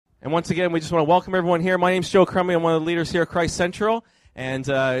And once again, we just want to welcome everyone here. My name's Joe Crummy. I'm one of the leaders here at Christ Central. And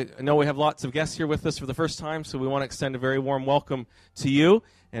I know we have lots of guests here with us for the first time, so we want to extend a very warm welcome to you.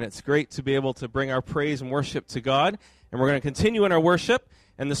 And it's great to be able to bring our praise and worship to God. And we're going to continue in our worship.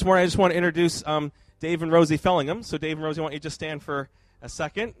 And this morning, I just want to introduce Dave and Rosie Fellingham. So Dave and Rosie, why don't you just stand for a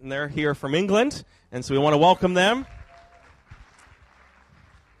second? And they're here from England. And so we want to welcome them.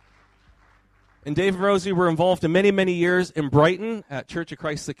 And Dave and Rosie were involved in many, many years in Brighton at Church of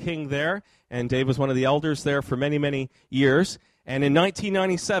Christ the King there. And Dave was one of the elders there for many, many years. And in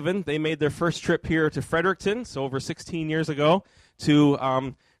 1997, they made their first trip here to Fredericton, so over 16 years ago,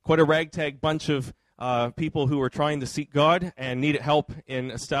 to quite a ragtag bunch of people who were trying to seek God and needed help in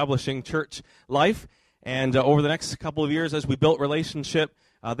establishing church life. And over the next couple of years, as we built relationship,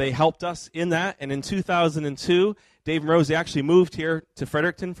 they helped us in that. And in 2002, Dave and Rosie actually moved here to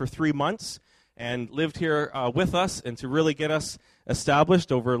Fredericton for 3 months and lived here with us and to really get us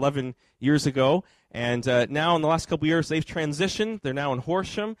established over 11 years ago. And now in the last couple of years, they've transitioned. They're now in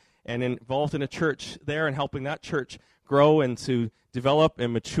Horsham and involved in a church there and helping that church grow and to develop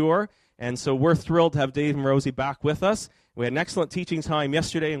and mature. And so we're thrilled to have Dave and Rosie back with us. We had an excellent teaching time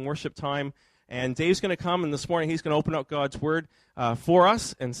yesterday and worship time. And Dave's going to come, and this morning he's going to open up God's Word for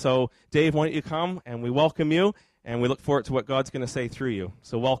us. And so, Dave, why don't you come, and we welcome you, and we look forward to what God's going to say through you.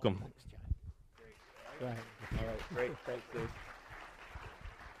 So welcome. All right, great, thanks, Dave.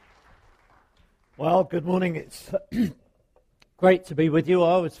 Well, good morning. It's great to be with you.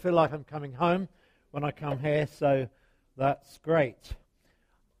 I always feel like I'm coming home when I come here, so that's great.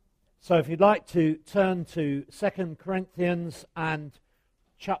 So if you'd like to turn to 2 Corinthians and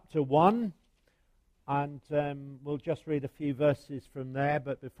chapter 1, and we'll just read a few verses from there.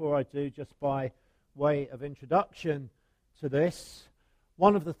 But before I do, just by way of introduction to this,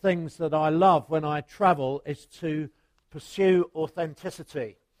 one of the things that I love when I travel is to pursue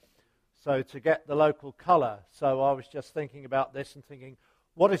authenticity. So to get the local colour. So I was just thinking about this and thinking,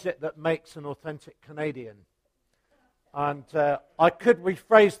 what is it that makes an authentic Canadian? And I could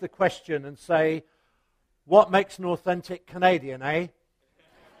rephrase the question and say, what makes an authentic Canadian, eh?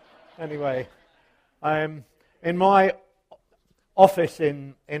 Anyway, in my office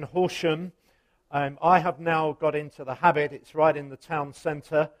in Horsham, I have now got into the habit, it's right in the town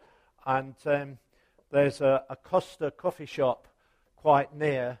centre, and there's a Costa coffee shop quite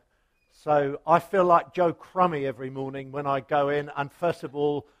near. So I feel like Joe Crummy every morning when I go in and first of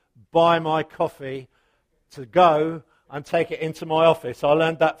all buy my coffee to go and take it into my office. I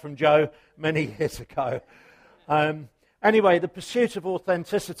learned that from Joe many years ago. Anyway, the pursuit of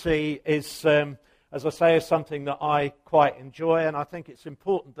authenticity is, as I say, is something that I quite enjoy, and I think it's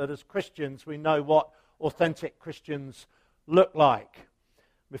important that as Christians we know what authentic Christians look like.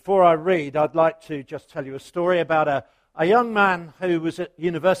 Before I read, I'd like to just tell you a story about a young man who was at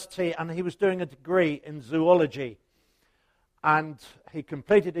university and he was doing a degree in zoology. And he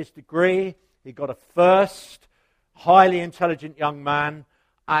completed his degree, he got a first, highly intelligent young man,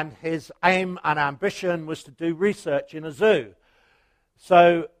 and his aim and ambition was to do research in a zoo.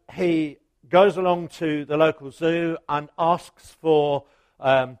 So he goes along to the local zoo and asks for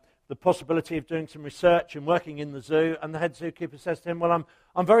the possibility of doing some research and working in the zoo, and the head zookeeper says to him, well,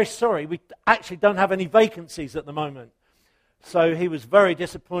 I'm very sorry, we actually don't have any vacancies at the moment. So he was very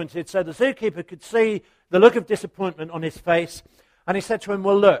disappointed. So the zookeeper could see the look of disappointment on his face, and he said to him,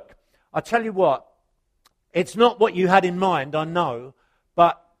 well, look, I'll tell you what, it's not what you had in mind, I know,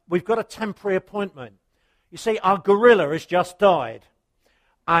 but we've got a temporary appointment. You see, our gorilla has just died,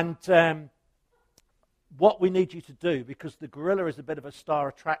 and what we need you to do, because the gorilla is a bit of a star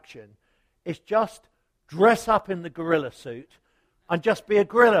attraction, is just dress up in the gorilla suit and just be a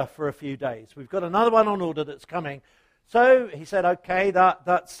gorilla for a few days. We've got another one on order that's coming. So he said, okay,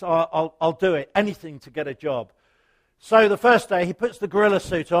 I'll do it, anything to get a job. So the first day he puts the gorilla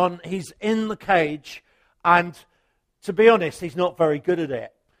suit on, he's in the cage, and to be honest, he's not very good at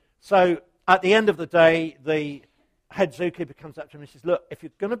it. So at the end of the day, the head zookeeper comes up to him and says, look, if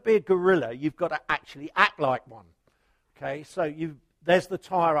you're going to be a gorilla, you've got to actually act like one. Okay, so there's the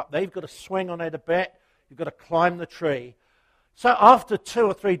tire up there. You've got to swing on it a bit. You've got to climb the tree. So after 2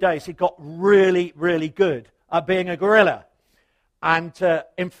 or 3 days, he got really, really good at being a gorilla. And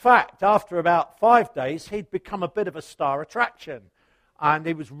in fact, after about 5 days, he'd become a bit of a star attraction. And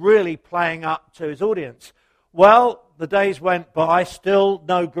he was really playing up to his audience. Well, the days went by, still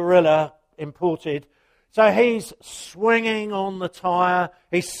no gorilla imported. So he's swinging on the tire,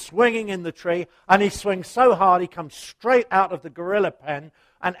 he's swinging in the tree, and he swings so hard he comes straight out of the gorilla pen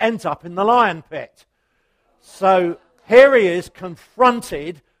and ends up in the lion pit. So here he is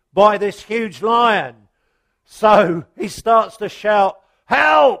confronted by this huge lion. So he starts to shout,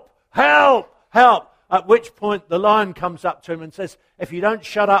 "Help! help, help. At which point the lion comes up to him and says, if you don't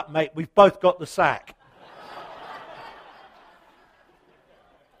shut up, mate, we've both got the sack.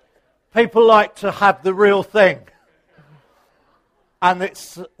 People like to have the real thing. And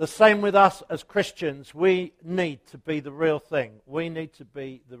it's the same with us as Christians. We need to be the real thing. We need to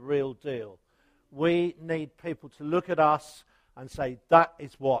be the real deal. We need people to look at us and say, that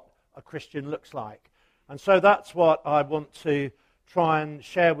is what a Christian looks like. And so that's what I want to try and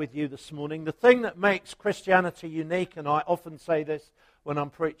share with you this morning. The thing that makes Christianity unique, and I often say this when I'm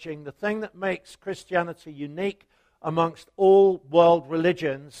preaching, the thing that makes Christianity unique amongst all world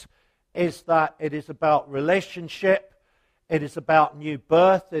religions is that it is about relationship. It is about new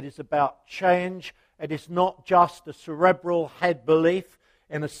birth. It is about change. It is not just a cerebral head belief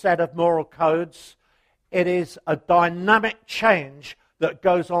in a set of moral codes. It is a dynamic change that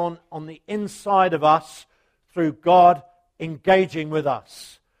goes on the inside of us through God engaging with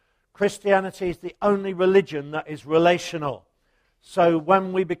us. Christianity is the only religion that is relational. So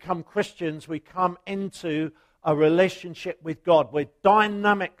when we become Christians, we come into a relationship with God. We're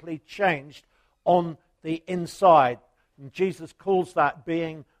dynamically changed on the inside. And Jesus calls that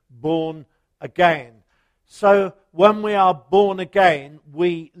being born again. So when we are born again,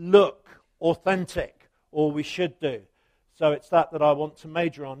 we look authentic, or we should do. So it's that I want to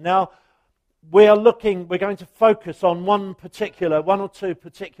major on. Now, we're going to focus on one or two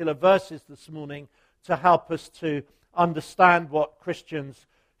particular verses this morning to help us to understand what Christians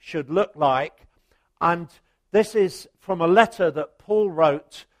should look like. And this is from a letter that Paul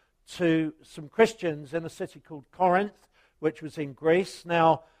wrote to some Christians in a city called Corinth, which was in Greece.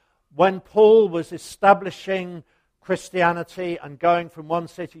 Now, when Paul was establishing Christianity and going from one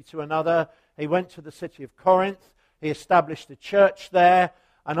city to another, he went to the city of Corinth. He established a church there.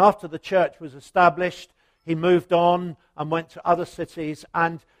 And after the church was established, he moved on and went to other cities.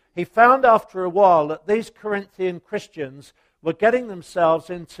 And he found after a while that these Corinthian Christians were getting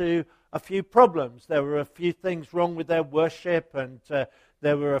themselves into a few problems. There were a few things wrong with their worship, and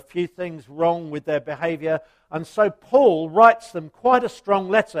there were a few things wrong with their behavior. And so Paul writes them quite a strong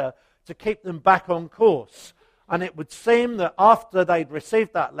letter to keep them back on course. And it would seem that after they'd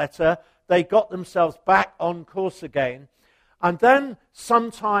received that letter, they got themselves back on course again. And then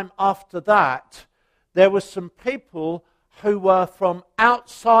sometime after that, there were some people who were from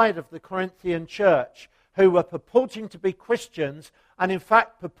outside of the Corinthian church who were purporting to be Christians and in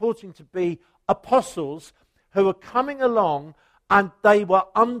fact purporting to be apostles who were coming along, and they were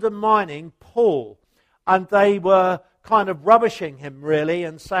undermining Paul. And they were kind of rubbishing him, really,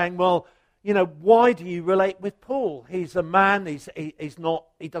 and saying, well, why do you relate with Paul? He's a man,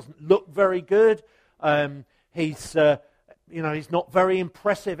 he doesn't look very good, he's not very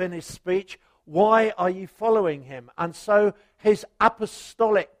impressive in his speech. Why are you following him? And so his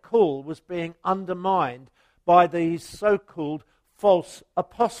apostolic call was being undermined by these so-called false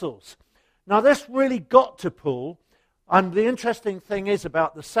apostles. Now, this really got to Paul, and the interesting thing is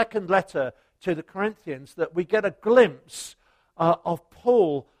about the second letter to the Corinthians that we get a glimpse of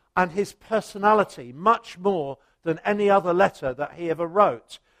Paul and his personality much more than any other letter that he ever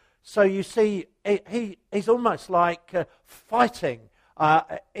wrote. So you see, he's almost like fighting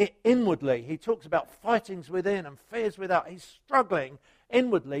inwardly. He talks about fightings within and fears without. He's struggling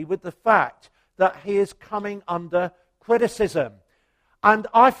inwardly with the fact that he is coming under criticism. And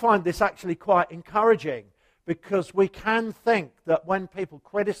I find this actually quite encouraging, because we can think that when people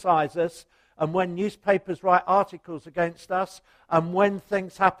criticize us, and when newspapers write articles against us, and when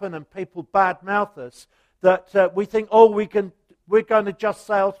things happen and people badmouth us, that we think, we're going to just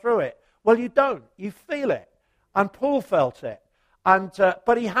sail through it. Well, you don't. You feel it. And Paul felt it.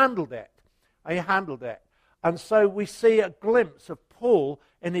 But he handled it. He handled it. And so we see a glimpse of Paul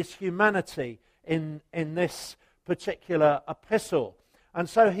in his humanity in this particular epistle. And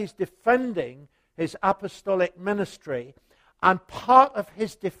so he's defending his apostolic ministry. And part of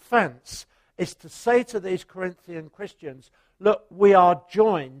his defense is to say to these Corinthian Christians, look, we are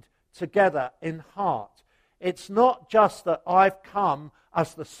joined together in heart. It's not just that I've come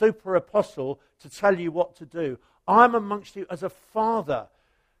as the super apostle to tell you what to do. I'm amongst you as a father.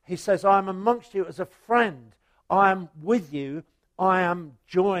 He says, I'm amongst you as a friend. I am with you. I am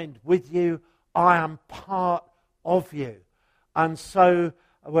joined with you. I am part of you. And so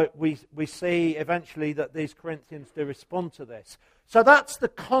we see eventually that these Corinthians do respond to this. So that's the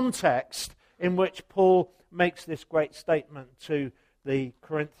context in which Paul makes this great statement to the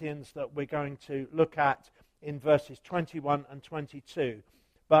Corinthians that we're going to look at in verses 21 and 22.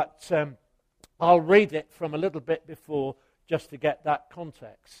 But I'll read it from a little bit before just to get that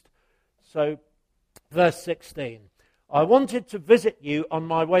context. So, verse 16. I wanted to visit you on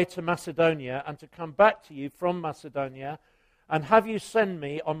my way to Macedonia and to come back to you from Macedonia and have you send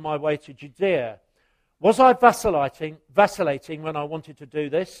me on my way to Judea. Was I vacillating when I wanted to do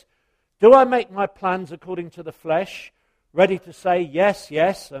this? Do I make my plans according to the flesh, ready to say yes,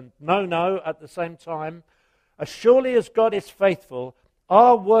 yes, and no, no at the same time? As surely as God is faithful,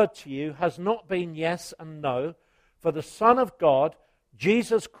 our word to you has not been yes and no, for the Son of God,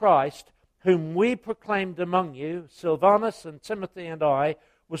 Jesus Christ, whom we proclaimed among you, Silvanus and Timothy and I,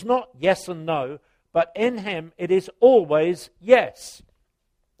 was not yes and no, but in him it is always yes.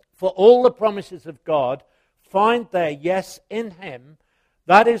 For all the promises of God find their yes in him.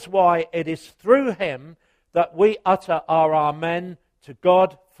 That is why it is through him that we utter our amen to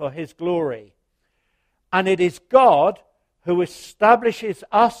God for his glory. And it is God who establishes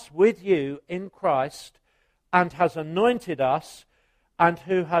us with you in Christ and has anointed us, and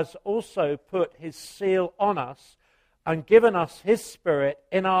who has also put his seal on us and given us his Spirit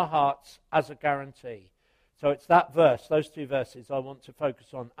in our hearts as a guarantee. So it's that verse, those two verses I want to focus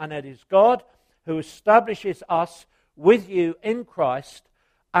on. And it is God who establishes us with you in Christ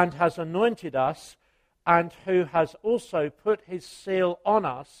and has anointed us, and who has also put his seal on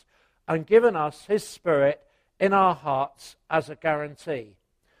us and given us his Spirit in our hearts as a guarantee.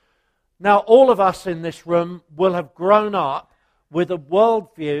 Now, all of us in this room will have grown up with a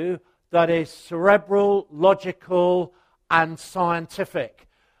worldview that is cerebral, logical, and scientific.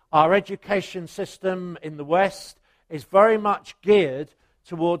 Our education system in the West is very much geared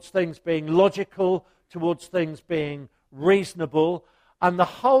towards things being logical, towards things being reasonable, and the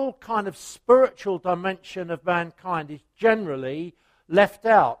whole kind of spiritual dimension of mankind is generally left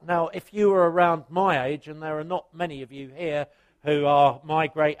out. Now, if you were around my age, and there are not many of you here who are my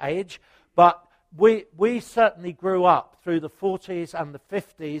great age, but we certainly grew up through the 40s and the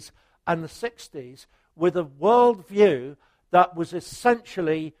 50s and the 60s with a worldview that was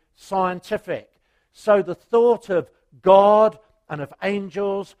essentially scientific. So the thought of God and of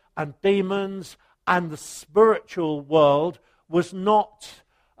angels and demons and the spiritual world was not,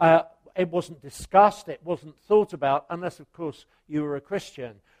 it wasn't discussed, it wasn't thought about, unless, of course, you were a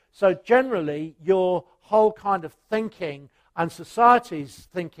Christian. So generally, your whole kind of thinking and society's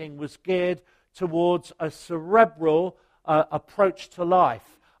thinking was geared towards a cerebral approach to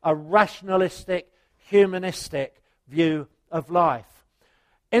life, a rationalistic, humanistic view of life.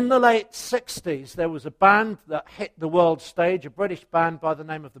 In the late 60s, there was a band that hit the world stage, a British band by the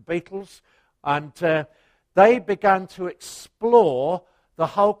name of the Beatles, and they began to explore the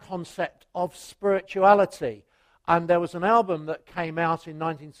whole concept of spirituality. And there was an album that came out in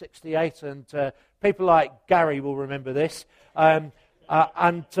 1968, and people like Gary will remember this,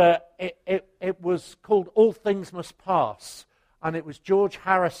 it was called All Things Must Pass, and it was George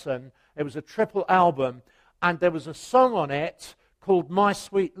Harrison. It was a triple album, and there was a song on it called My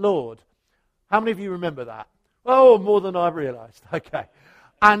Sweet Lord. How many of you remember that? Oh, more than I realized. Okay.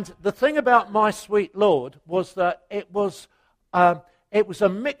 And the thing about My Sweet Lord was that it was a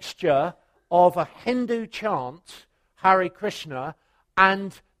mixture of a Hindu chant, Hare Krishna,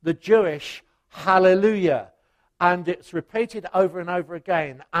 and the Jewish Hallelujah. And it's repeated over and over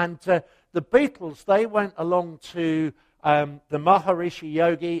again. And the Beatles, they went along to the Maharishi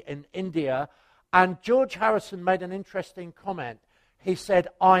Yogi in India, and George Harrison made an interesting comment. He said,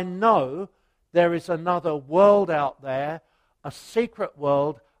 I know there is another world out there, a secret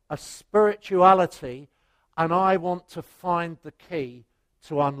world, a spirituality, and I want to find the key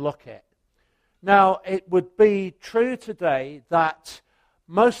to unlock it. Now, it would be true today that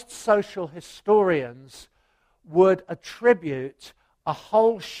most social historians would attribute a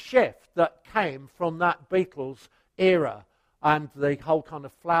whole shift that came from that Beatles era and the whole kind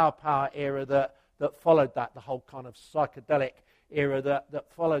of flower power era that followed that, the whole kind of psychedelic era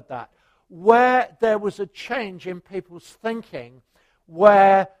that followed that, where there was a change in people's thinking,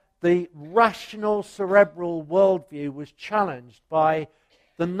 where the rational cerebral worldview was challenged by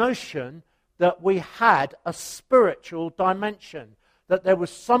the notion that we had a spiritual dimension, that there was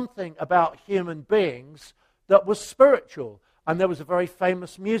something about human beings that was spiritual. And there was a very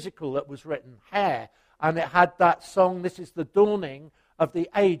famous musical that was written, Hair, and it had that song, This is the Dawning of the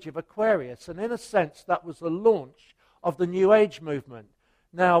Age of Aquarius. And in a sense, that was the launch of the New Age movement.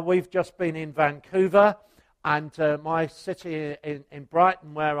 Now, we've just been in Vancouver, and my city in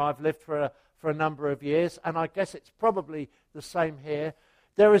Brighton, where I've lived for a number of years, and I guess it's probably the same here.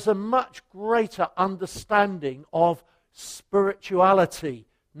 There is a much greater understanding of spirituality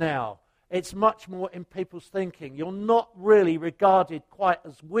now. It's much more in people's thinking. You're not really regarded quite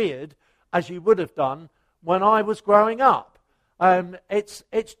as weird as you would have done when I was growing up.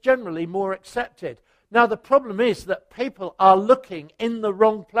 It's generally more accepted. Now, the problem is that people are looking in the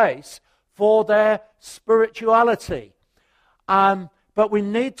wrong place for their spirituality. But we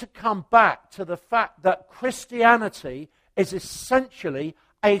need to come back to the fact that Christianity is essentially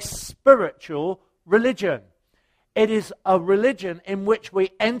a spiritual religion. It is a religion in which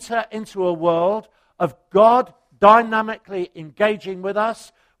we enter into a world of God dynamically engaging with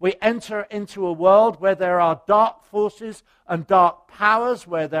us. We enter into a world where there are dark forces and dark powers,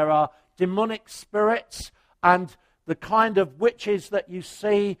 where there are demonic spirits and the kind of witches that you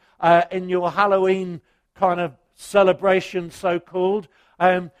see in your Halloween kind of celebration, so-called.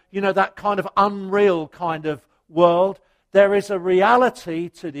 That kind of unreal kind of world. There is a reality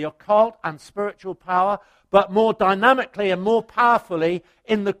to the occult and spiritual power, but more dynamically and more powerfully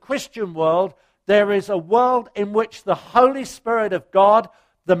in the Christian world, there is a world in which the Holy Spirit of God,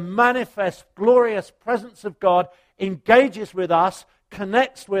 the manifest, glorious presence of God, engages with us,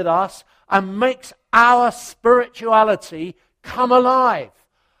 connects with us, and makes our spirituality come alive.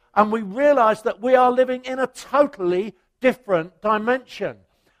 And we realize that we are living in a totally different dimension.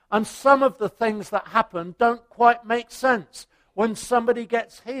 And some of the things that happen don't quite make sense. When somebody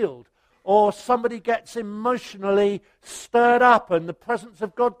gets healed, or somebody gets emotionally stirred up and the presence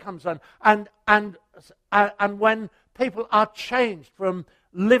of God comes in, and when people are changed from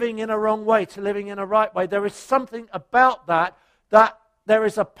living in a wrong way to living in a right way, there is something about that there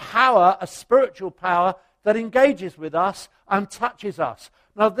is a power, a spiritual power, that engages with us and touches us.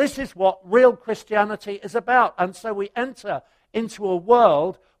 Now, this is what real Christianity is about. And so we enter into a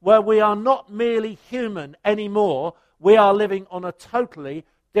world where we are not merely human anymore. We are living on a totally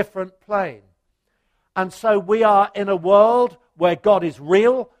different plane. And so we are in a world where God is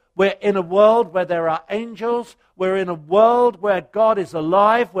real. We're in a world where there are angels. We're in a world where God is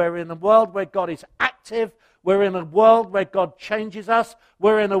alive. We're in a world where God is active. We're in a world where God changes us.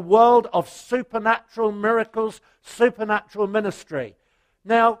 We're in a world of supernatural miracles, supernatural ministry.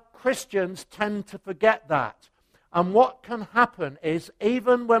 Now, Christians tend to forget that. And what can happen is,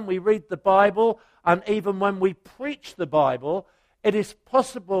 even when we read the Bible and even when we preach the Bible, it is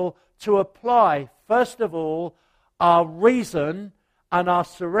possible to apply, first of all, our reason and our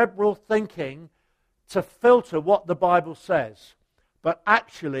cerebral thinking to filter what the Bible says. But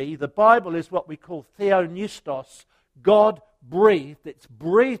actually, the Bible is what we call theopneustos, God-breathed. It's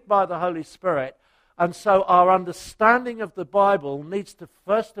breathed by the Holy Spirit. And so our understanding of the Bible needs to,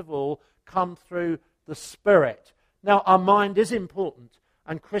 first of all, come through the Spirit. Now, our mind is important,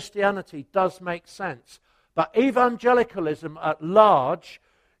 and Christianity does make sense. But evangelicalism at large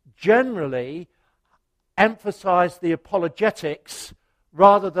generally emphasize the apologetics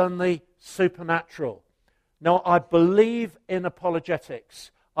rather than the supernatural. Now, I believe in apologetics.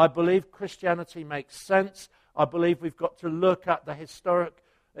 I believe Christianity makes sense. I believe we've got to look at the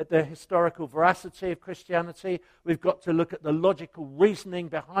historical veracity of Christianity. We've got to look at the logical reasoning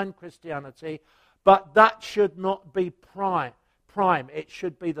behind Christianity. But that should not be prime. It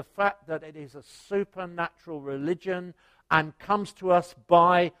should be the fact that it is a supernatural religion and comes to us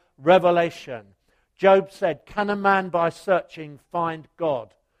by revelation. Job said, "Can a man by searching find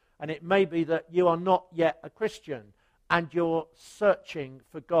God?" And it may be that you are not yet a Christian and you're searching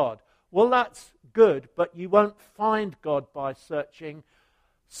for God. Well, that's good, but you won't find God by searching.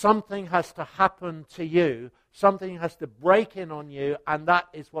 Something has to happen to you. Something has to break in on you, and that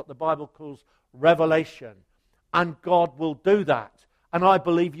is what the Bible calls revelation. And God will do that. And I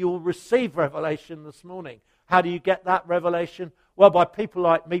believe you will receive revelation this morning. How do you get that revelation? Well, by people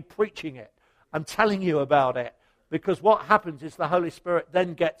like me preaching it and telling you about it. Because what happens is the Holy Spirit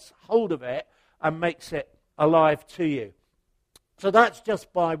then gets hold of it and makes it alive to you. So that's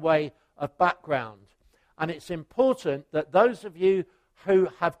just by way of background. And it's important that those of you who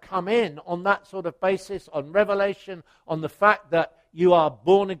have come in on that sort of basis, on revelation, on the fact that you are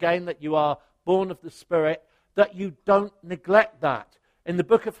born again, that you are born of the Spirit, that you don't neglect that. In the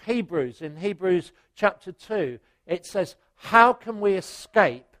book of Hebrews, in Hebrews chapter 2, it says, how can we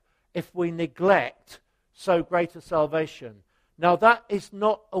escape if we neglect so great a salvation? Now that is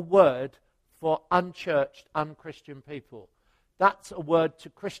not a word for unchurched, unchristian people. That's a word to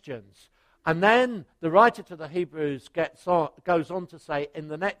Christians. And then the writer to the Hebrews goes on to say in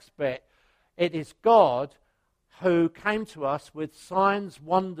the next bit, it is God who came to us with signs,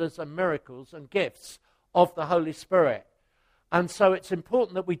 wonders, and miracles and gifts of the Holy Spirit. And so it's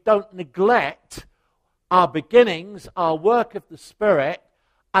important that we don't neglect our beginnings, our work of the Spirit,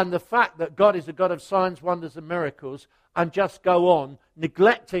 and the fact that God is a God of signs, wonders, and miracles, and just go on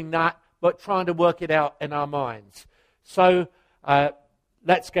neglecting that, but trying to work it out in our minds. So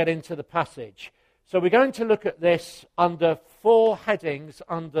let's get into the passage. So we're going to look at this under 4 headings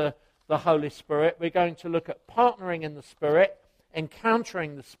under the Holy Spirit. We're going to look at partnering in the Spirit,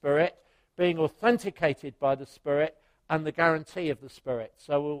 encountering the Spirit, being authenticated by the Spirit, and the guarantee of the Spirit.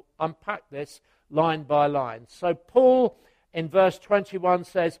 So we'll unpack this line by line. So Paul in verse 21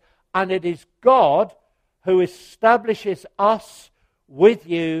 says, "And it is God who establishes us with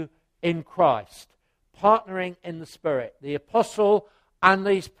you in Christ," partnering in the Spirit. The apostle and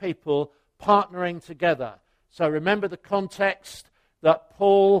these people partnering together. So remember the context that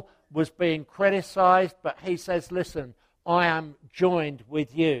Paul was being criticized, but he says, listen, I am joined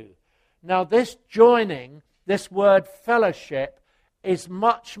with you. Now this joining, this word fellowship, is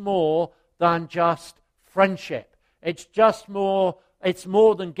much more than just friendship. It's more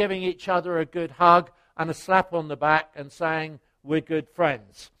than giving each other a good hug and a slap on the back and saying we're good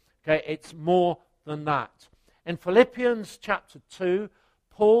friends. Okay, it's more than that. In Philippians chapter 2,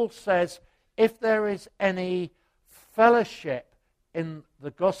 Paul says, if there is any fellowship in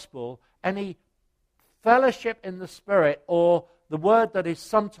the gospel, any fellowship in the Spirit, or the word that is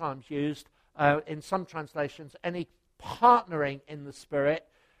sometimes used in some translations, any partnering in the Spirit,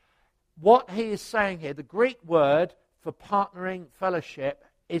 what he is saying here, the Greek word for partnering, fellowship,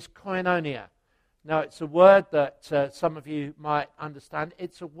 is koinonia. Now, it's a word that some of you might understand.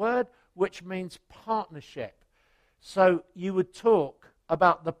 It's a word which means partnership. So you would talk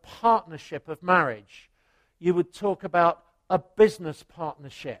about the partnership of marriage. You would talk about a business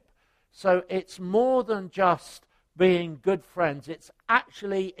partnership. So it's more than just being good friends. It's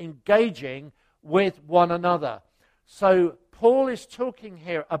actually engaging with one another. So Paul is talking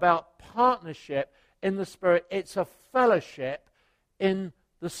here about partnership in the Spirit. It's a fellowship in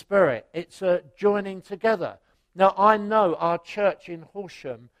the Spirit. It's a joining together. Now, I know our church in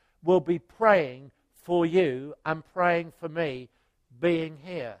Horsham will be praying for you and praying for me being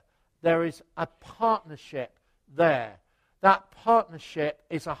here. There is a partnership there. That partnership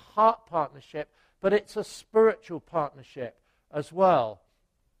is a heart partnership, but it's a spiritual partnership as well.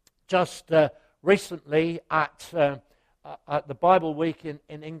 Just recently at the Bible Week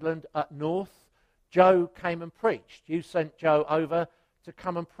in England at North, Joe came and preached. You sent Joe over to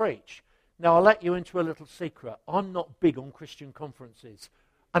come and preach. Now, I'll let you into a little secret. I'm not big on Christian conferences,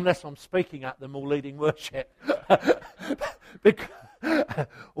 unless I'm speaking at them or leading worship. Because, I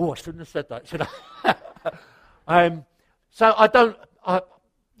shouldn't have said that, should I? So I don't,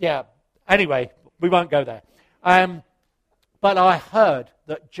 anyway, we won't go there. But I heard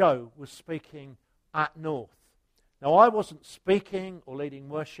that Joe was speaking at North. Now, I wasn't speaking or leading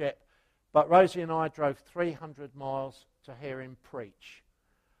worship, but Rosie and I drove 300 miles to hear him preach.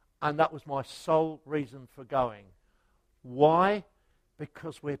 And that was my sole reason for going. Why?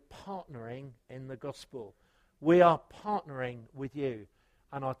 Because we're partnering in the gospel. We are partnering with you.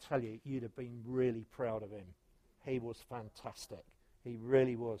 And I'll tell you, you'd have been really proud of him. He was fantastic. He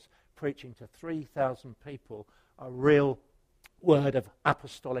really was. Preaching to 3,000 people, a real word of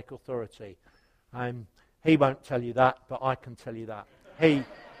apostolic authority. He won't tell you that, but I can tell you that.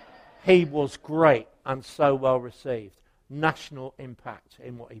 He was great and so well received. National impact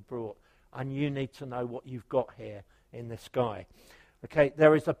in what he brought. And you need to know what you've got here in this guy. Okay,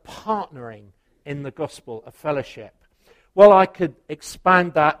 there is a partnering in the gospel, a fellowship. Well, I could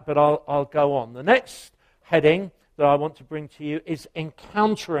expand that, but I'll go on. The next heading that I want to bring to you is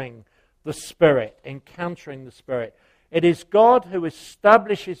encountering the Spirit. Encountering the Spirit. It is God who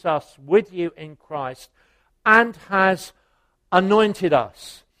establishes us with you in Christ and has anointed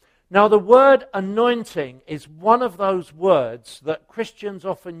us. Now, the word anointing is one of those words that Christians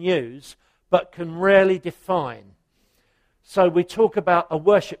often use but can rarely define. So we talk about a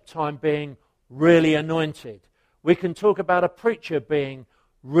worship time being really anointed. We can talk about a preacher being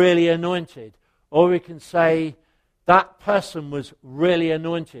really anointed. Or we can say that person was really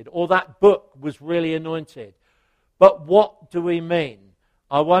anointed. Or that book was really anointed. But what do we mean?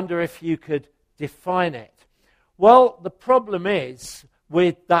 I wonder if you could define it. Well, the problem is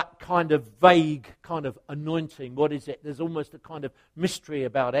with that kind of vague kind of anointing. What is it? There's almost a kind of mystery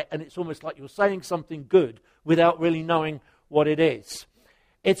about it, and it's almost like you're saying something good without really knowing what it is.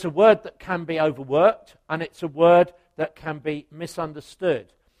 It's a word that can be overworked, and it's a word that can be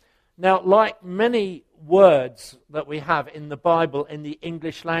misunderstood. Now, like many words that we have in the Bible in the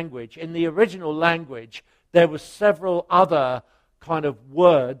English language, in the original language, there were several other kind of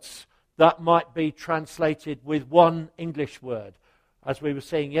words that might be translated with one English word. As we were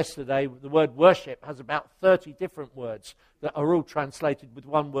seeing yesterday, the word worship has about 30 different words that are all translated with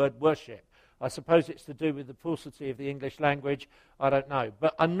one word, worship. I suppose it's to do with the paucity of the English language. I don't know.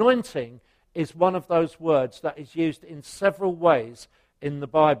 But anointing is one of those words that is used in several ways in the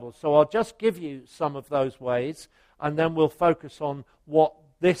Bible. So I'll just give you some of those ways, and then we'll focus on what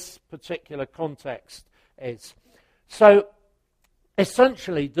this particular context is. So,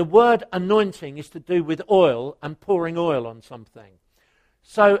 essentially, the word anointing is to do with oil and pouring oil on something.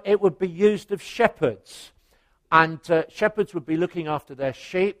 So it would be used of shepherds. And shepherds would be looking after their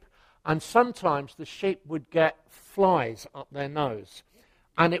sheep. And sometimes the sheep would get flies up their nose.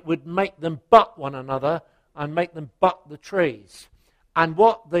 And it would make them butt one another and make them butt the trees. And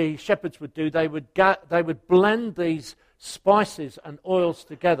what the shepherds would do, they would blend these spices and oils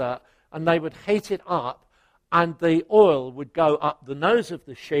together, and they would heat it up, and the oil would go up the nose of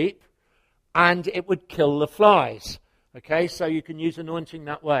the sheep, and it would kill the flies. Okay, so you can use anointing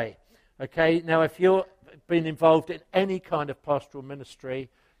that way. Okay, now if you've been involved in any kind of pastoral ministry,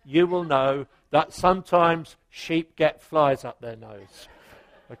 you will know that sometimes sheep get flies up their nose.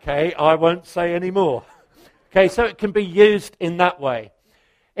 Okay, I won't say any more. Okay, so it can be used in that way.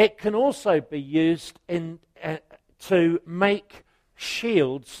 It can also be used to make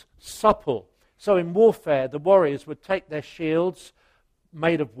shields supple. So in warfare, the warriors would take their shields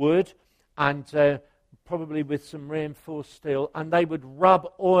made of wood and probably with some reinforced steel, and they would rub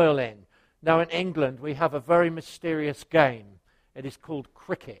oil in. Now in England, we have a very mysterious game. It is called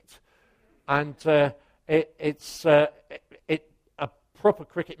cricket. And a proper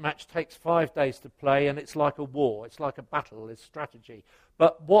cricket match takes 5 days to play, and it's like a war. It's like a battle. It's strategy.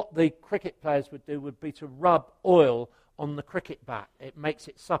 But what the cricket players would do would be to rub oil on the cricket bat. It makes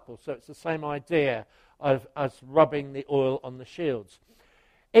it supple. So it's the same idea as rubbing the oil on the shields.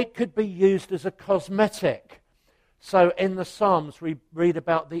 It could be used as a cosmetic. So in the Psalms, we read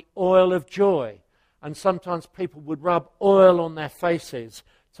about the oil of joy. And sometimes people would rub oil on their faces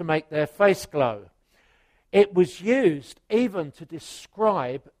to make their face glow. It was used even to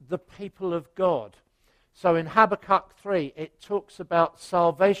describe the people of God. So in Habakkuk 3, it talks about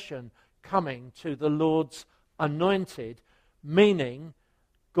salvation coming to the Lord's anointed, meaning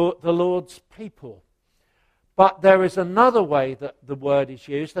the Lord's people. But there is another way that the word is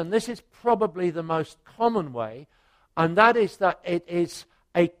used, and this is probably the most common way, and that is that it is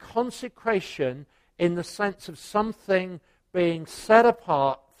a consecration in the sense of something being set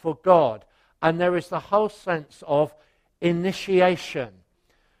apart for God. And there is the whole sense of initiation.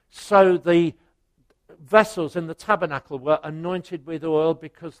 So the vessels in the tabernacle were anointed with oil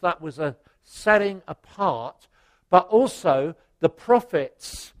because that was a setting apart. But also the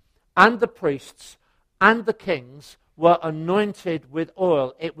prophets and the priests and the kings were anointed with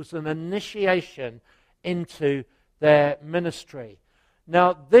oil. It was an initiation into their ministry.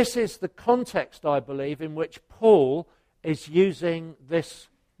 Now, this is the context, I believe, in which Paul is using this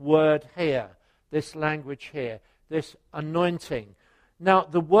word here, this language here, this anointing. Now,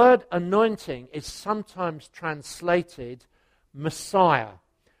 the word anointing is sometimes translated Messiah.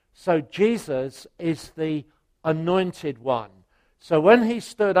 So Jesus is the anointed one. So when he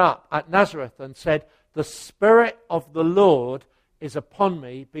stood up at Nazareth and said, "The Spirit of the Lord is upon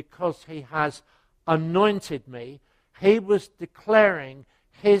me because he has anointed me," he was declaring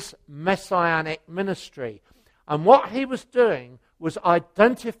his messianic ministry. And what he was doing was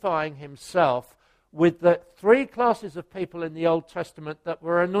identifying himself with the three classes of people in the Old Testament that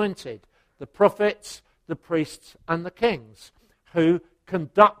were anointed: the prophets, the priests, and the kings, who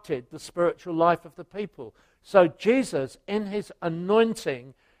conducted the spiritual life of the people. So Jesus, in his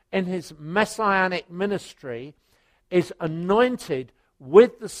anointing, in his messianic ministry, is anointed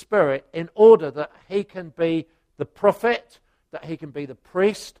with the Spirit in order that he can be the prophet, that he can be the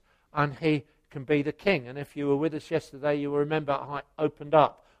priest, and he can be the king. And if you were with us yesterday, you will remember I opened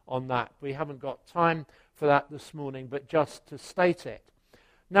up on that. We haven't got time for that this morning, but just to state it.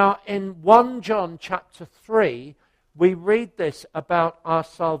 Now, in 1 John chapter 3, we read this about our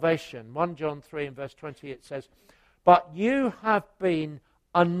salvation. 1 John 3 and verse 20, it says, "But you have been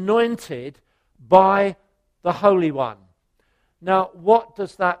anointed by the Holy One." Now, what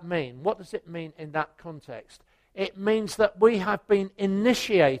does that mean? What does it mean in that context? It means that we have been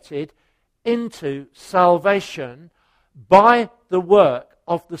initiated into salvation by the work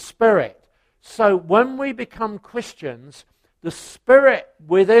of the Spirit. So when we become Christians, the Spirit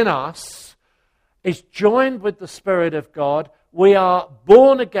within us is joined with the Spirit of God. We are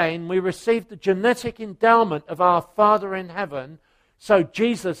born again. We receive the genetic endowment of our Father in heaven. So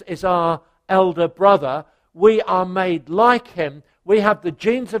Jesus is our elder brother. We are made like him. We have the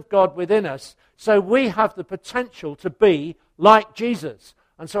genes of God within us. So we have the potential to be like Jesus.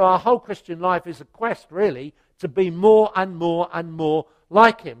 And so our whole Christian life is a quest, really, to be more and more and more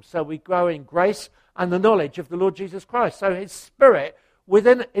like him. So we grow in grace and the knowledge of the Lord Jesus Christ. So his Spirit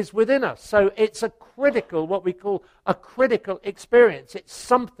is within us. So it's a critical, what we call a critical experience. It's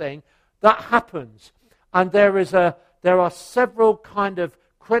something that happens. And there are several kind of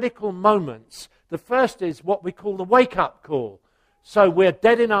critical moments. The first is what we call the wake-up call. So we're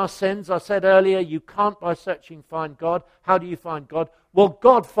dead in our sins. I said earlier, you can't by searching find God. How do you find God? Well,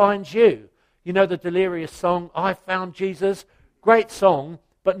 God finds you. You know the Delirious song, I Found Jesus? Great song,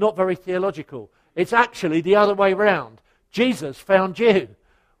 but not very theological. It's actually the other way round. Jesus found you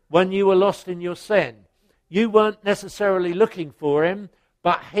when you were lost in your sin. You weren't necessarily looking for him,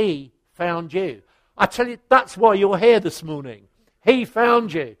 but he found you. I tell you, that's why you're here this morning. He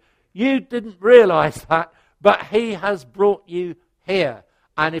found you. You didn't realize that, but he has brought you here.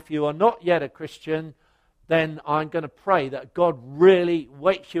 And if you are not yet a Christian, then I'm going to pray that God really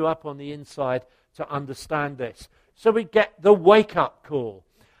wakes you up on the inside to understand this. So we get the wake-up call.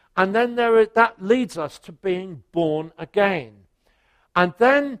 And then that leads us to being born again. And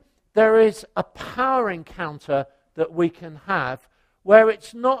then there is a power encounter that we can have where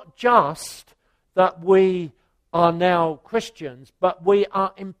it's not just that we are now Christians, but we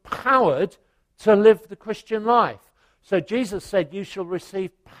are empowered to live the Christian life. So Jesus said, you shall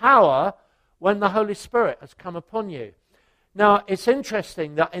receive power when the Holy Spirit has come upon you. Now, it's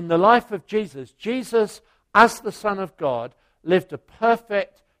interesting that in the life of Jesus, Jesus, as the Son of God, lived a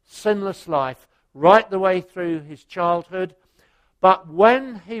perfect, sinless life right the way through his childhood. But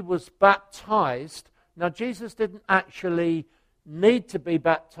when he was baptized, now Jesus didn't actually need to be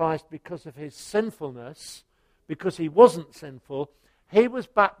baptized because of his sinfulness, because he wasn't sinful. He was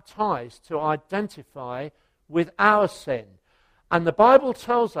baptized to identify with our sin. And the Bible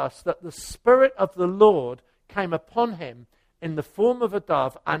tells us that the Spirit of the Lord came upon him in the form of a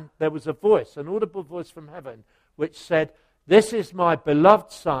dove, and there was a voice, an audible voice from heaven, which said, this is my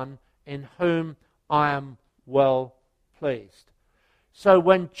beloved Son, in whom I am well pleased. So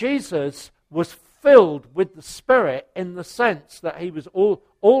when Jesus was filled with the Spirit, in the sense that he was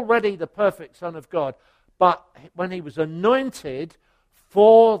already the perfect Son of God, but when he was anointed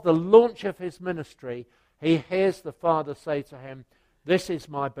for the launch of his ministry, he hears the Father say to him, this is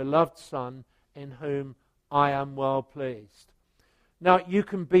my beloved Son, in whom I am well pleased. Now, you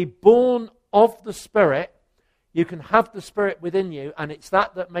can be born of the Spirit, you can have the Spirit within you, and it's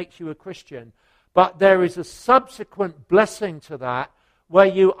that makes you a Christian. But there is a subsequent blessing to that, where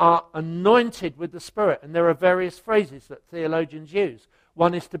you are anointed with the Spirit. And there are various phrases that theologians use.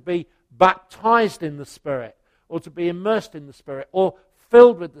 One is to be baptized in the Spirit, or to be immersed in the Spirit, or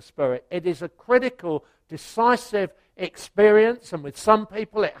filled with the Spirit. It is a critical, decisive experience, and with some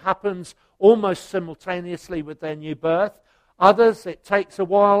people it happens almost simultaneously with their new birth. Others, it takes a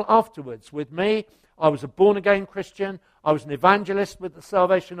while afterwards. With me, I was a born-again Christian. I was an evangelist with the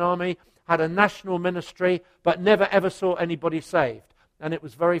Salvation Army, had a national ministry, but never ever saw anybody saved. And it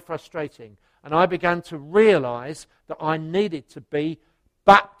was very frustrating. And I began to realize that I needed to be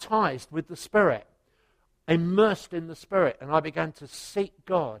baptized with the Spirit, immersed in the Spirit. And I began to seek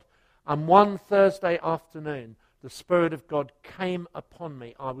God. And one Thursday afternoon, the Spirit of God came upon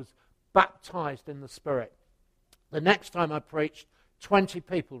me. I was baptized in the Spirit. The next time I preached, 20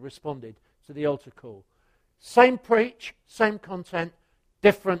 people responded to the altar call. Same preach, same content,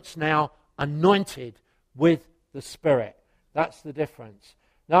 difference now, anointed with the Spirit. That's the difference.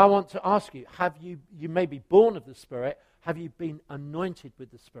 Now I want to ask you, you may be born of the Spirit, have you been anointed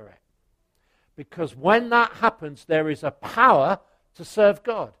with the Spirit? Because when that happens, there is a power to serve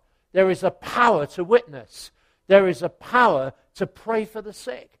God. There is a power to witness. There is a power to pray for the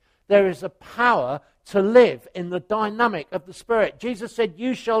sick. There is a power to live in the dynamic of the Spirit. Jesus said,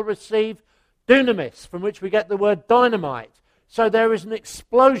 you shall receive dunamis, from which we get the word dynamite. So there is an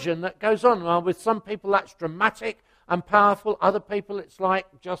explosion that goes on. Well, with some people that's dramatic and powerful. Other people it's like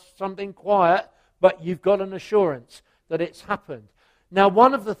just something quiet, but you've got an assurance that it's happened. Now,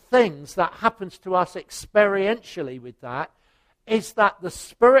 one of the things that happens to us experientially with that is that the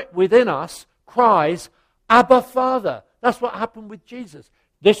Spirit within us cries, Abba, Father. That's what happened with Jesus.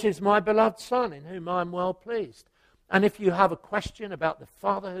 This is my beloved Son, in whom I am well pleased. And if you have a question about the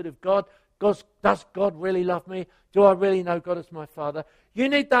fatherhood of God, does God really love me? Do I really know God as my Father? You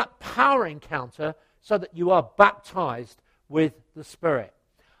need that power encounter so that you are baptized with the Spirit.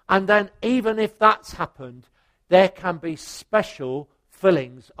 And then even if that's happened, there can be special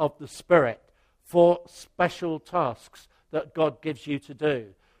fillings of the Spirit for special tasks that God gives you to do.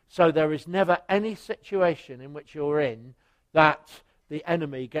 So there is never any situation in which you're in that the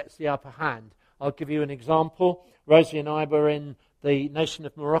enemy gets the upper hand. I'll give you an example. Rosie and I were in the nation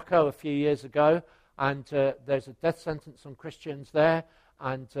of Morocco a few years ago, and there's a death sentence on Christians there,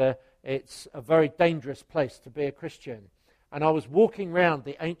 and it's a very dangerous place to be a Christian. And I was walking around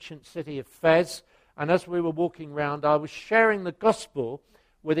the ancient city of Fez, and as we were walking around, I was sharing the gospel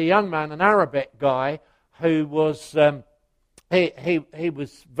with a young man, an Arabic guy, who was he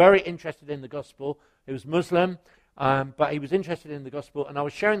was very interested in the gospel. He was Muslim, but he was interested in the gospel, and I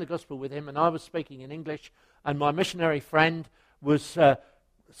was sharing the gospel with him, and I was speaking in English, and my missionary friend was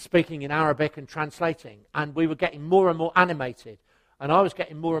speaking in Arabic and translating, and we were getting more and more animated, and I was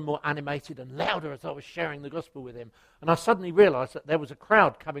getting more and more animated and louder as I was sharing the gospel with him, and I suddenly realized that there was a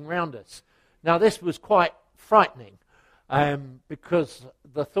crowd coming round us. Now, this was quite frightening, because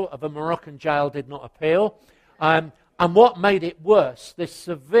the thought of a Moroccan jail did not appeal, and what made it worse, this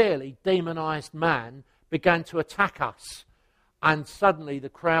severely demonized man began to attack us, and suddenly the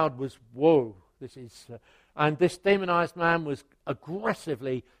crowd was, whoa, this is... and this demonized man was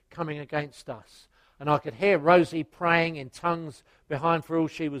aggressively coming against us. And I could hear Rosie praying in tongues behind for all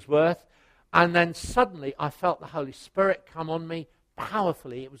she was worth. And then suddenly I felt the Holy Spirit come on me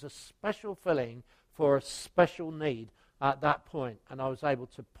powerfully. It was a special filling for a special need at that point. And I was able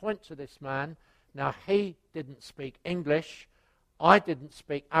to point to this man. Now, he didn't speak English. I didn't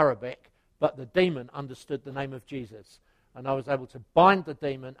speak Arabic. But the demon understood the name of Jesus. And I was able to bind the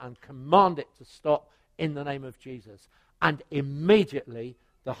demon and command it to stop in the name of Jesus. And immediately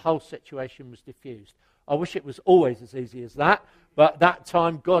the whole situation was diffused. I wish it was always as easy as that, but that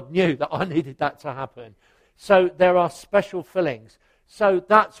time God knew that I needed that to happen. So there are special fillings. So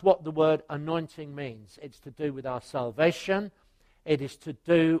that's what the word anointing means. It's to do with our salvation. It is to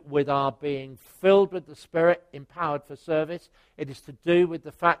do with our being filled with the Spirit, empowered for service. It is to do with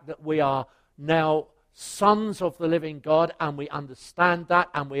the fact that we are now sons of the living God, and we understand that,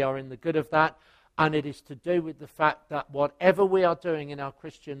 and we are in the good of that. And it is to do with the fact that whatever we are doing in our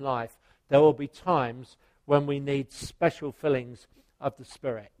Christian life, there will be times when we need special fillings of the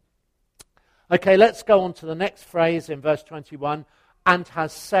Spirit. Okay, let's go on to the next phrase in verse 21, and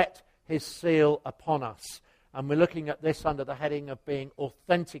has set his seal upon us. And we're looking at this under the heading of being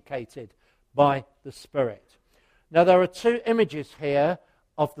authenticated by the Spirit. Now, there are two images here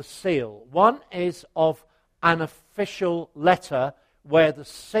of the seal. One is of an official letter where the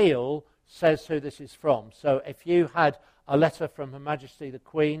seal says who this is from. So if you had a letter from Her Majesty the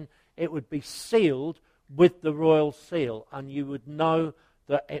Queen, it would be sealed with the royal seal, and you would know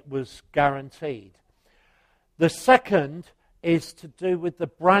that it was guaranteed. The second is to do with the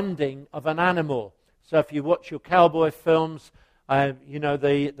branding of an animal. So if you watch your cowboy films,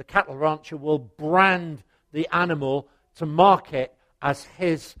 the cattle rancher will brand the animal to mark it as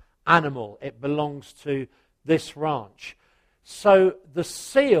his animal. It belongs to this ranch. So the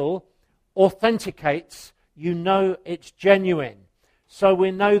seal authenticates, you know it's genuine. So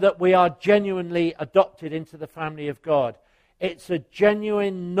we know that we are genuinely adopted into the family of God. It's a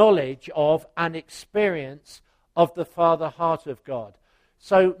genuine knowledge of and experience of the Father heart of God.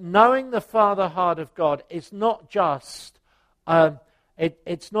 So knowing the Father heart of God is not just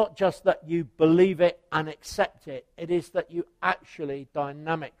it's not just that you believe it and accept it. It is that you actually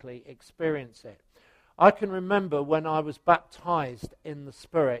dynamically experience it. I can remember when I was baptized in the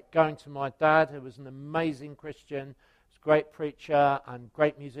Spirit, going to my dad, who was an amazing Christian, was a great preacher and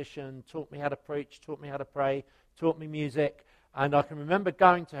great musician, taught me how to preach, taught me how to pray, taught me music. And I can remember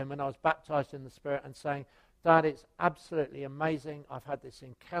going to him when I was baptized in the Spirit and saying, Dad, it's absolutely amazing. I've had this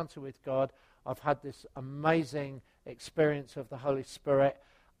encounter with God. I've had this amazing experience of the Holy Spirit,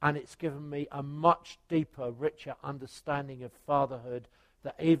 and it's given me a much deeper, richer understanding of fatherhood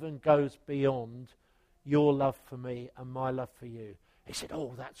that even goes beyond your love for me and my love for you. He said,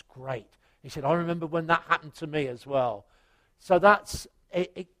 oh, that's great. He said, I remember when that happened to me as well. So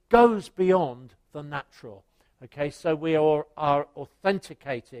it goes beyond the natural. Okay, so we are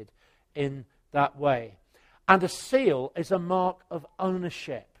authenticated in that way. And a seal is a mark of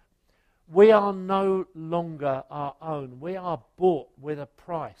ownership. We are no longer our own. We are bought with a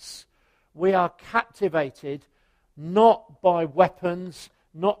price. We are captivated not by weapons,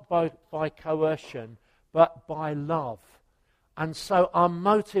 not by coercion, but by love. And so our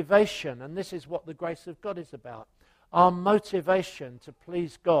motivation, and this is what the grace of God is about, our motivation to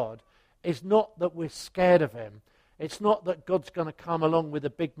please God is not that we're scared of him. It's not that God's going to come along with a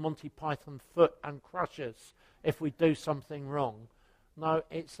big Monty Python foot and crush us if we do something wrong. No,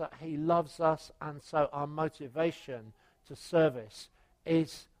 it's that he loves us, and so our motivation to service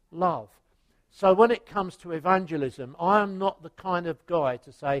is love. So when it comes to evangelism, I am not the kind of guy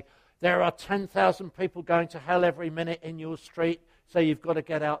to say, there are 10,000 people going to hell every minute in your street, so you've got to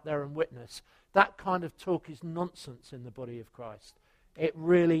get out there and witness. That kind of talk is nonsense in the body of Christ. It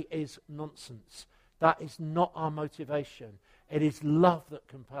really is nonsense. That is not our motivation. It is love that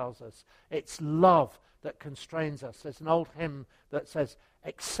compels us. It's love that constrains us. There's an old hymn that says,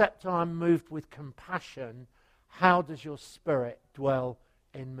 except I am moved with compassion, how does your Spirit dwell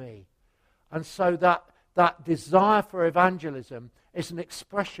in me? And so that that desire for evangelism is an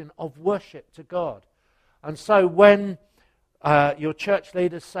expression of worship to God. And so when your church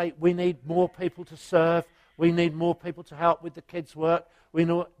leaders say, we need more people to serve, we need more people to help with the kids' work, we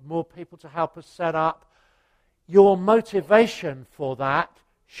need more people to help us set up, your motivation for that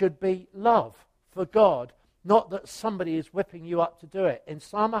should be love for God, not that somebody is whipping you up to do it. In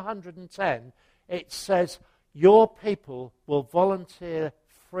Psalm 110, it says, your people will volunteer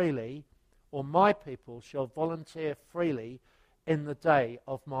freely, or my people shall volunteer freely in the day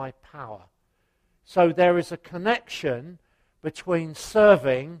of my power. So there is a connection between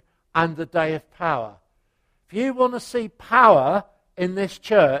serving and the day of power. If you want to see power in this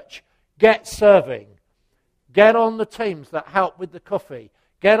church, get serving. Get on the teams that help with the coffee.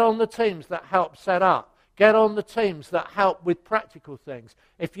 Get on the teams that help set up. Get on the teams that help with practical things.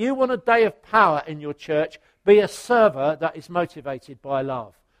 If you want a day of power in your church, be a server that is motivated by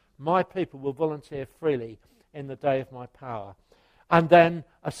love. My people will volunteer freely in the day of my power. And then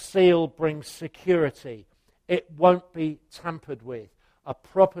a seal brings security. It won't be tampered with. A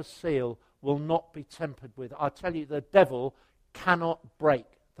proper seal will not be tampered with. I tell you, the devil cannot break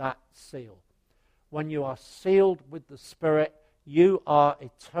that seal. When you are sealed with the Spirit, you are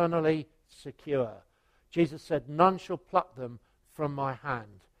eternally secure. Jesus said, none shall pluck them from my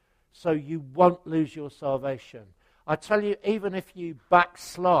hand. So you won't lose your salvation. I tell you, even if you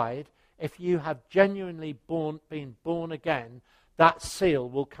backslide, if you have genuinely been born again, that seal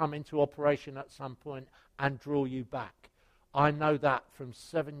will come into operation at some point and draw you back. I know that from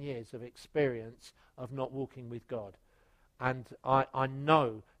 7 years of experience of not walking with God. And I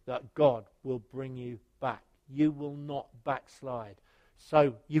know that God will bring you back. You will not backslide.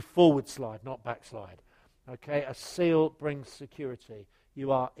 So you forward slide, not backslide. Okay, a seal brings security.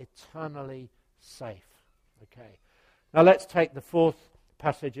 You are eternally safe. Okay. Now let's take the fourth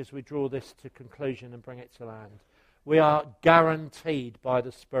passage as we draw this to conclusion and bring it to land. We are guaranteed by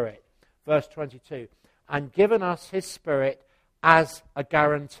the Spirit. Verse 22. And given us his Spirit as a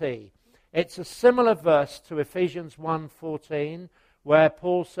guarantee. It's a similar verse to Ephesians 1:14, where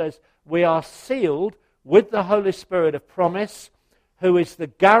Paul says, we are sealed with the Holy Spirit of promise, who is the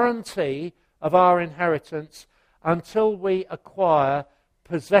guarantee of our inheritance until we acquire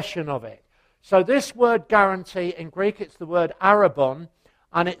possession of it. So this word guarantee, in Greek it's the word arabon,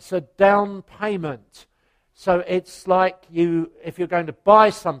 and it's a down payment. So it's like if you're going to buy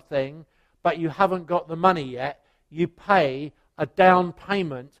something, but you haven't got the money yet, you pay a down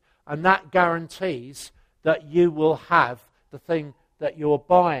payment, and that guarantees that you will have the thing that you're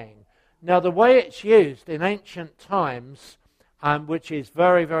buying. Now, the way it's used in ancient times, which is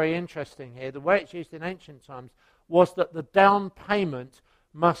very, very interesting here, the way it's used in ancient times was that the down payment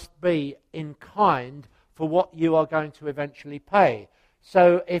must be in kind for what you are going to eventually pay.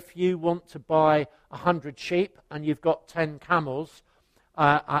 So if you want to buy 100 sheep and you've got 10 camels,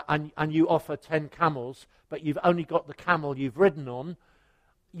 and you offer 10 camels, but you've only got the camel you've ridden on,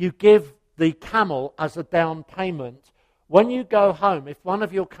 you give the camel as a down payment. When you go home, if one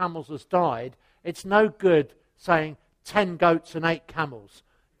of your camels has died, it's no good saying 10 goats and 8 camels.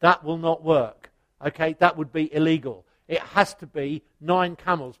 That will not work. Okay, that would be illegal. It has to be 9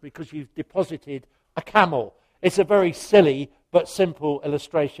 camels because you've deposited a camel. It's a very silly but simple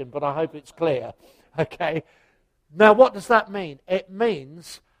illustration, but I hope it's clear. Okay. Now, what does that mean? It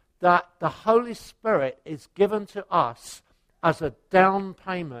means that the Holy Spirit is given to us as a down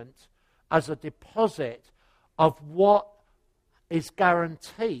payment, as a deposit of what is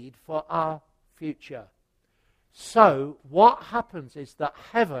guaranteed for our future. So, what happens is that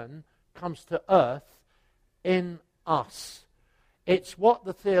heaven comes to earth in us. It's what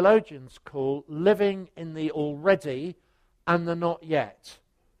the theologians call living in the already and the not yet.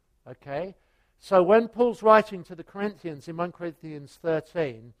 Okay? So when Paul's writing to the Corinthians in 1 Corinthians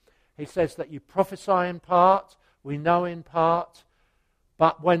 13, he says that you prophesy in part, we know in part,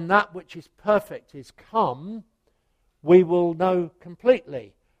 but when that which is perfect is come, we will know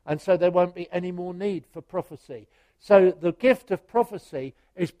completely. And so there won't be any more need for prophecy. So the gift of prophecy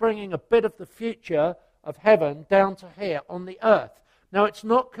is bringing a bit of the future of heaven down to here on the earth. Now, it's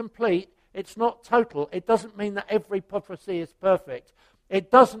not complete, it's not total. It doesn't mean that every prophecy is perfect. It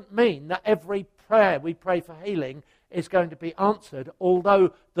doesn't mean that every prayer we pray for healing is going to be answered,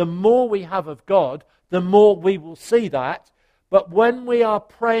 although the more we have of God, the more we will see that. But when we are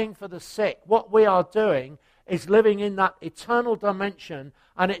praying for the sick, what we are doing is living in that eternal dimension,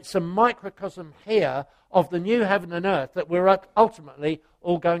 and it's a microcosm here of the new heaven and earth that we're ultimately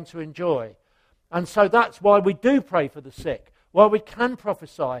all going to enjoy. And so that's why we do pray for the sick, why we can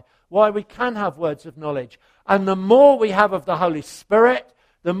prophesy, why we can have words of knowledge. And the more we have of the Holy Spirit,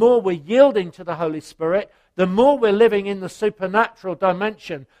 the more we're yielding to the Holy Spirit, the more we're living in the supernatural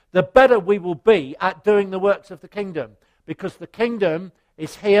dimension, the better we will be at doing the works of the kingdom. Because the kingdom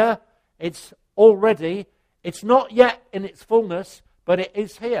is here, it's already, it's not yet in its fullness, but it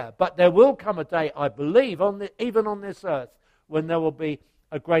is here. But there will come a day, I believe, even on this earth, when there will be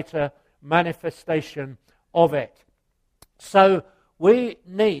a greater manifestation of it. So we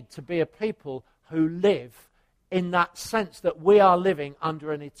need to be a people who live in that sense that we are living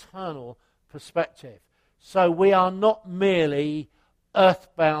under an eternal perspective. So we are not merely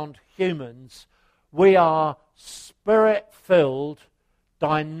earthbound humans. We are spirit-filled,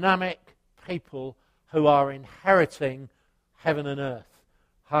 dynamic people who are inheriting heaven and earth.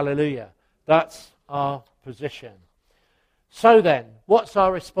 Hallelujah. That's our position. So then, what's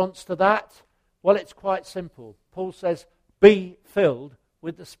our response to that? Well, it's quite simple. Paul says, be filled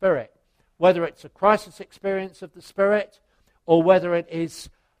with the Spirit. Whether it's a crisis experience of the Spirit or whether it is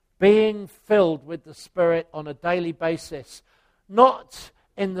being filled with the Spirit on a daily basis. Not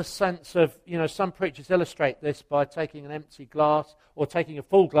in the sense of, some preachers illustrate this by taking an empty glass or taking a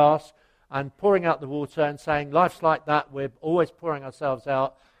full glass and pouring out the water and saying, life's like that, we're always pouring ourselves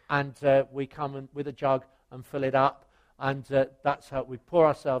out, and we come with a jug and fill it up, and that's how we pour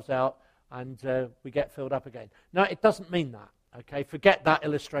ourselves out, and we get filled up again. No, it doesn't mean that. Okay, forget that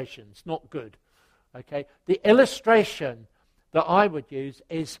illustration. It's not good. Okay, the illustration that I would use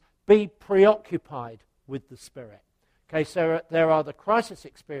is be preoccupied with the Spirit. Okay, so there are the crisis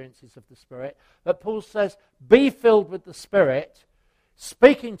experiences of the Spirit, but Paul says, be filled with the Spirit,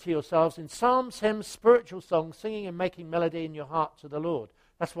 speaking to yourselves in psalms, hymns, spiritual songs, singing and making melody in your heart to the Lord.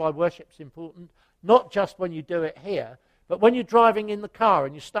 That's why worship's important, not just when you do it here, but when you're driving in the car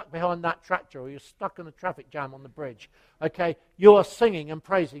and you're stuck behind that tractor or you're stuck in a traffic jam on the bridge, okay, you are singing and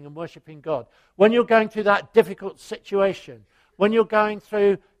praising and worshiping God. When you're going through that difficult situation, when you're going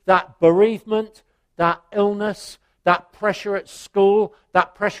through that bereavement, that illness, that pressure at school,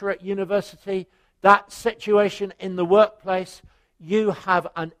 that pressure at university, that situation in the workplace, you have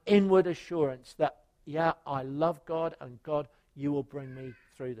an inward assurance that, yeah, I love God and God, you will bring me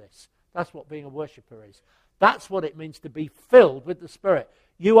through this. That's what being a worshipper is. That's what it means to be filled with the Spirit.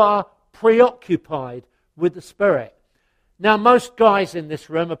 You are preoccupied with the Spirit. Now, most guys in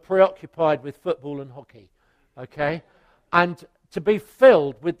this room are preoccupied with football and hockey, okay? And to be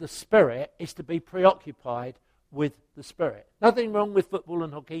filled with the Spirit is to be preoccupied with the Spirit. Nothing wrong with football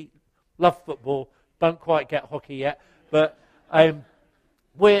and hockey. Love football. Don't quite get hockey yet. But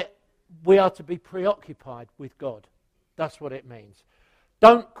we are to be preoccupied with God. That's what it means.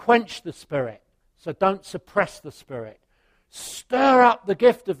 Don't quench the Spirit. So don't suppress the Spirit. Stir up the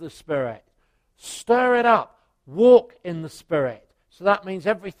gift of the Spirit. Stir it up. Walk in the Spirit. So that means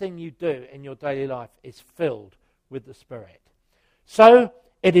everything you do in your daily life is filled with the Spirit. So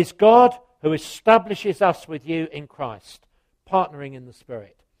it is God who establishes us with you in Christ, partnering in the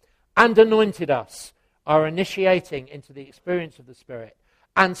Spirit, and anointed us, our initiating into the experience of the Spirit,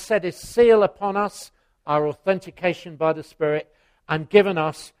 and set his seal upon us, our authentication by the Spirit, and given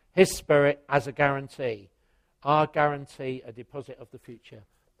us his Spirit as a guarantee. Our guarantee, a deposit of the future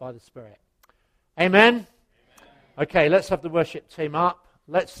by the Spirit. Amen? Okay, let's have the worship team up.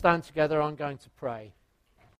 Let's stand together. I'm going to pray.